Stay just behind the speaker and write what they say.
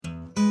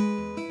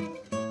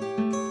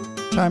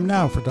Time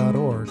now for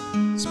 .org,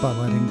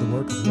 spotlighting the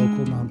work of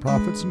local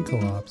nonprofits and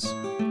co-ops.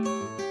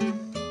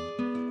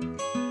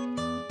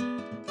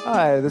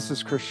 Hi, this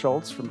is Chris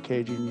Schultz from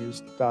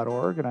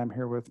kgnews.org, and I'm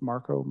here with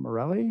Marco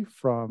Morelli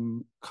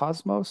from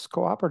Cosmos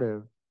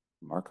Cooperative.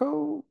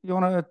 Marco, you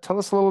want to tell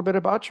us a little bit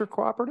about your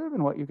cooperative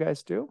and what you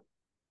guys do?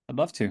 I'd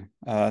love to.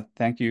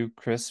 Thank you,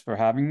 Chris, for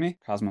having me.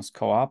 Cosmos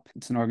Co-op.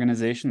 It's an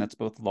organization that's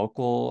both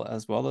local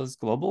as well as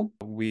global.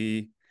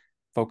 We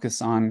focus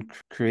on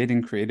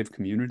creating creative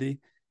community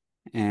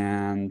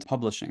and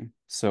publishing.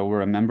 So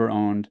we're a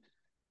member-owned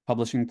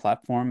publishing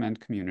platform and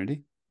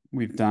community.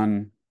 We've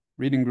done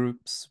reading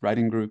groups,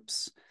 writing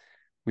groups.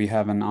 We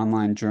have an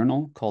online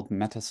journal called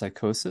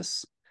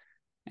Metapsychosis.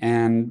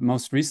 And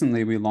most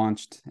recently, we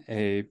launched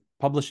a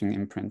publishing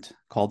imprint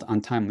called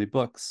Untimely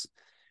Books,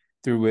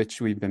 through which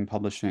we've been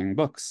publishing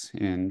books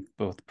in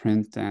both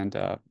print and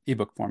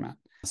ebook format.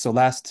 So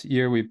last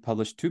year, we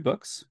published 2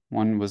 books.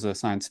 One was a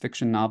science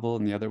fiction novel,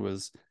 and the other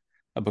was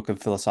a book of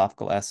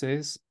philosophical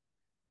essays.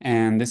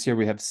 And this year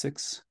we have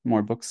 6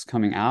 more books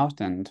coming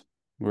out, and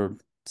we're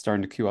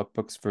starting to queue up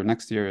books for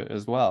next year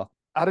as well.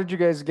 How did you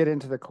guys get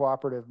into the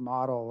cooperative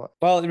model?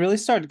 Well, it really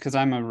started because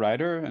I'm a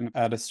writer, and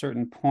at a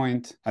certain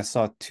point, I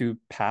saw 2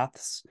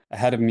 paths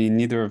ahead of me,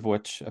 neither of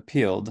which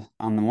appealed.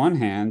 On the one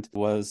hand,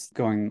 was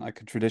going like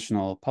a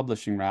traditional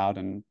publishing route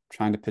and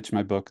trying to pitch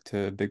my book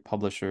to big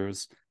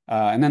publishers.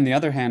 And then the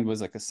other hand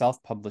was like a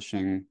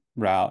self-publishing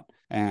route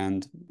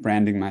and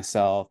branding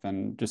myself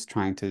and just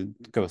trying to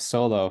go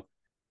solo.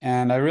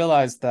 And I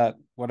realized that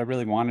what I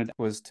really wanted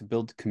was to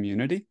build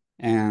community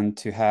and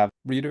to have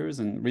readers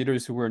and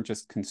readers who weren't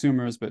just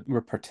consumers, but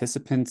were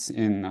participants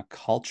in a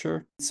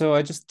culture. So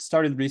I just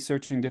started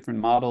researching different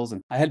models.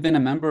 And I had been a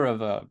member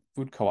of a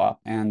food co-op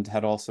and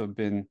had also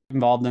been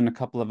involved in a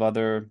couple of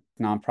other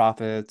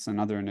nonprofits and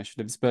other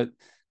initiatives. But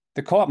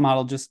the co-op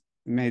model just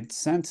made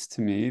sense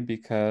to me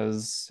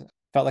because it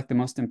felt like the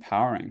most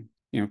empowering,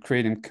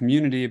 creating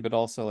community, but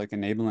also like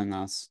enabling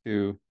us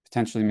to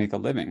potentially make a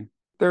living.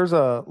 There's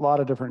a lot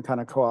of different kind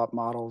of co-op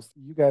models.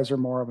 You guys are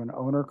more of an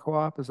owner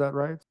co-op, is that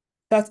right?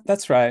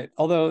 That's right.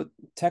 Although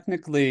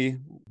technically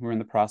we're in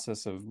the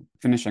process of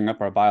finishing up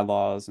our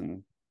bylaws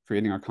and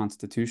creating our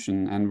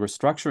constitution, and we're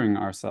structuring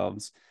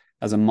ourselves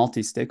as a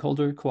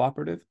multi-stakeholder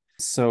cooperative.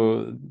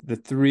 So the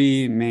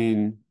 3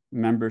 main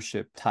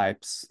membership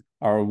types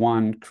are: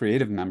 1,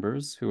 creative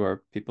members, who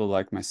are people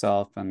like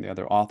myself and the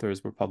other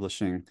authors we're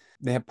publishing.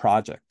 They have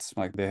projects,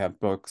 like they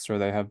have books or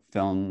they have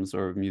films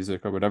or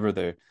music or whatever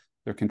they're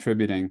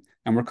contributing,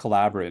 and we're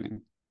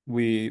collaborating.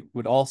 We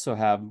would also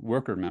have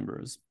worker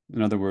members, in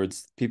other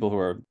words, people who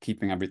are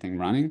keeping everything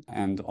running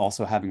and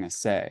also having a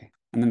say.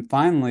 And then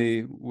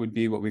finally would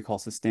be what we call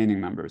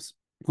sustaining members,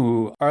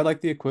 who are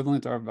like the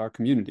equivalent of our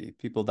community,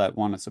 people that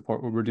want to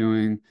support what we're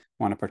doing,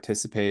 want to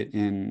participate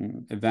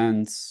in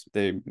events.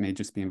 They may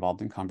just be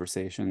involved in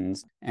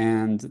conversations.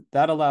 And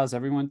that allows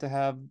everyone to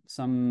have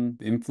some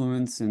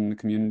influence in the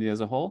community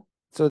as a whole.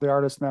 So the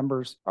artist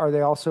members, are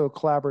they also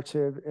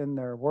collaborative in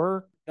their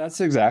work?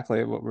 That's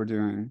exactly what we're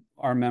doing.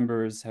 Our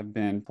members have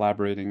been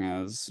collaborating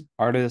as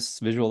artists,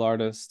 visual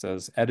artists,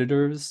 as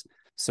editors.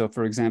 So,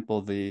 for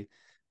example, the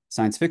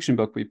science fiction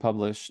book we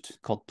published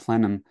called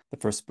Plenum, the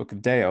first book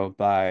of Deo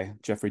by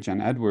Jeffrey Jen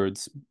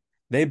Edwards,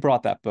 they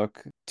brought that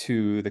book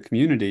to the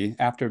community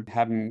after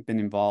having been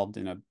involved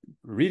in a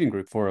reading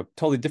group for a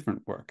totally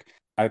different work.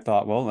 I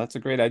thought, well, that's a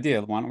great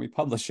idea. Why don't we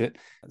publish it?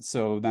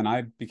 So then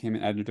I became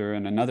an editor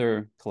and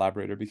another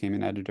collaborator became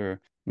an editor.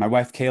 My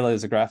wife, Kayla,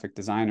 is a graphic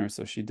designer,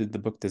 so she did the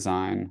book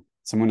design.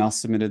 Someone else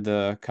submitted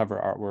the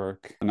cover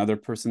artwork. Another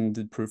person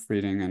did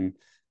proofreading, and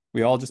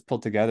we all just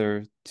pulled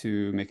together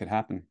to make it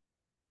happen.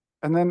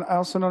 And then I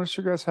also noticed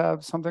you guys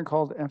have something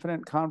called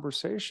Infinite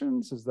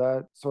Conversations. Is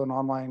that so an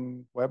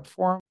online web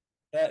forum?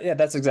 Yeah,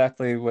 that's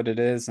exactly what it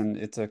is. And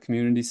it's a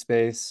community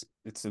space.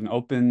 It's an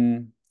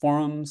open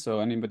forum,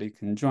 so anybody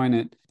can join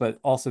it. But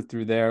also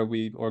through there,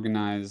 we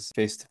organize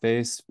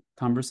face-to-face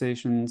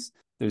conversations.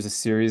 There's a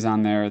series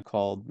on there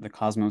called the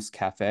Cosmos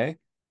Cafe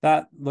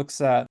that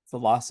looks at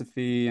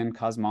philosophy and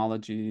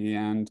cosmology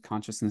and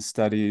consciousness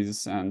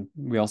studies. And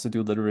we also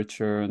do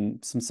literature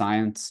and some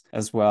science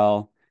as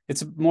well.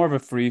 It's more of a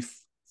free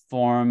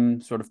form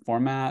sort of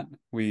format.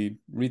 We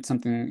read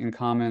something in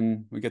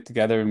common, we get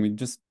together and we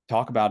just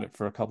talk about it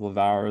for a couple of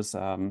hours.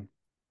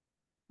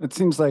 It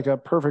seems like a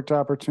perfect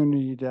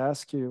opportunity to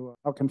ask you,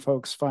 how can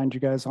folks find you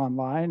guys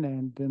online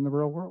and in the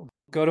real world?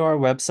 Go to our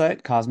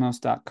website,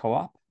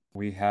 cosmos.coop.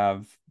 We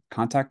have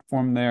contact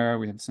form there.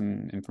 We have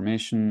some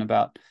information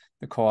about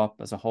the co-op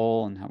as a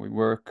whole and how we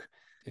work.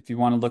 If you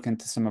want to look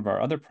into some of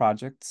our other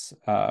projects,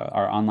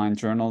 our online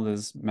journal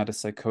is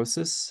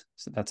Metapsychosis.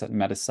 So that's at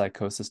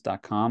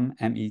metapsychosis.com,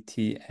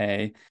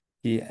 Metapsychosis.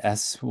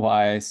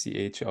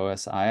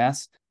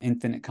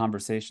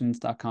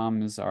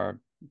 Infiniteconversations.com is our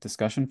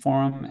discussion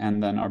forum.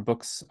 And then our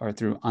books are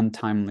through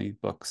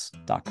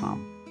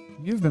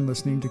untimely.books.com. You've been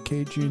listening to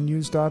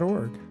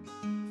kgnews.org.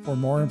 For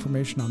more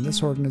information on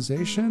this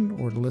organization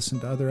or to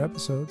listen to other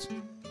episodes,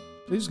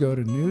 please go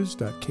to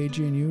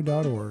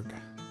news.kgnu.org.